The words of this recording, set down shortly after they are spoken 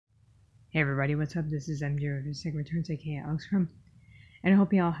Hey everybody, what's up? This is MJ of Sick Returns, aka Alex Crum, and I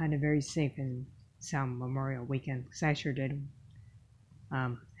hope you all had a very safe and sound Memorial weekend, because I sure did.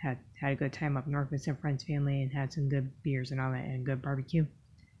 Had a good time up north with some friends, family, and had some good beers and all that, and good barbecue.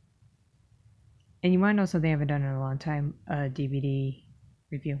 And you want to know something I haven't done in a long time? A DVD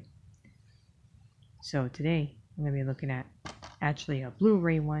review. So today, I'm going to be looking at actually a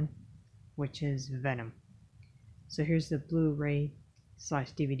Blu-ray one, which is Venom. So here's the Blu-ray /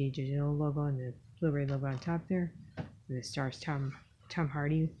 DVD digital logo and the Blu-ray logo on top there. And it stars Tom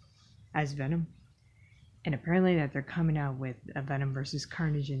Hardy as Venom. And apparently that they're coming out with a Venom vs.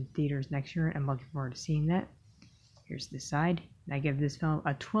 Carnage in theaters next year. I'm looking forward to seeing that. Here's the side. And I give this film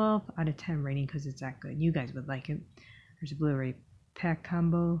a 12 out of 10 rating because it's that good. You guys would like it. There's a Blu-ray pack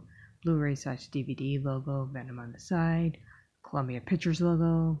combo, Blu-ray / DVD logo, Venom on the side, Columbia Pictures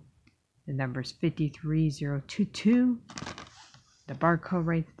logo. The number's 53022. The barcode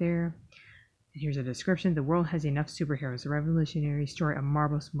right there. And here's a description. The world has enough superheroes. The revolutionary story of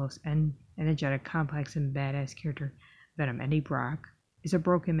Marvel's most energetic, complex, and badass character, Venom Eddie Brock, is a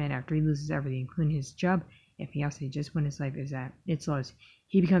broken man after he loses everything, including his job and fiance just when his life is at its lowest.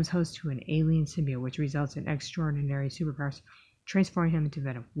 He becomes host to an alien symbiote, which results in extraordinary superpowers, transforming him into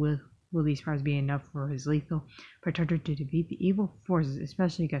Venom. Will these powers be enough for his lethal protector to defeat the evil forces,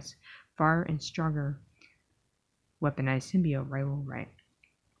 especially against far and stronger weaponized symbiote rival? Right.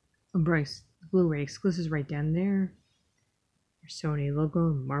 Blu-ray exclusives right down there. Your Sony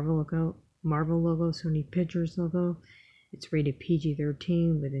logo, Marvel logo, Sony Pictures logo. It's rated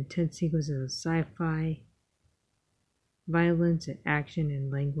PG-13 with intense sequences of sci-fi, violence and action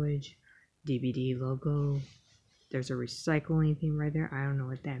and language. DVD logo. There's a recycling theme right there. I don't know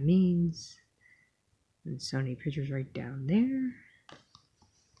what that means. And Sony Pictures right down there.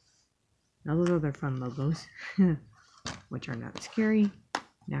 Now those other fun logos, which are not scary.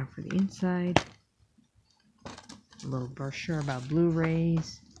 Now for the inside. A little brochure about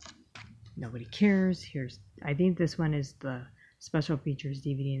Blu-rays. Nobody cares. I think this one is the special features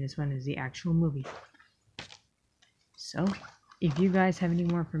DVD and this one is the actual movie. So, if you guys have any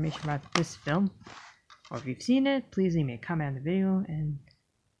more information about this film, or if you've seen it, please leave me a comment on the video and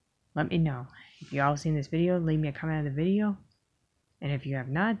let me know. If you all seen this video, leave me a comment on the video. And if you have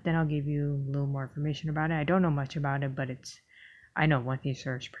not, then I'll give you a little more information about it. I don't know much about it, but I know one thing,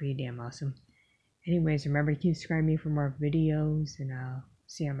 so it's pretty damn awesome. Anyways, remember to subscribe me for more videos, and I'll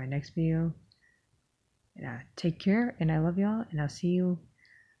see you on my next video. And take care, and I love y'all, and I'll see you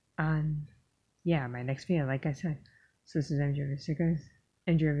on, my next video, like I said. So this is MJ of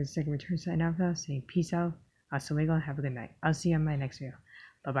the Second Return signing off now, saying peace out, hasta luego, have a good night. I'll see you on my next video.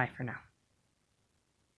 Bye-bye for now.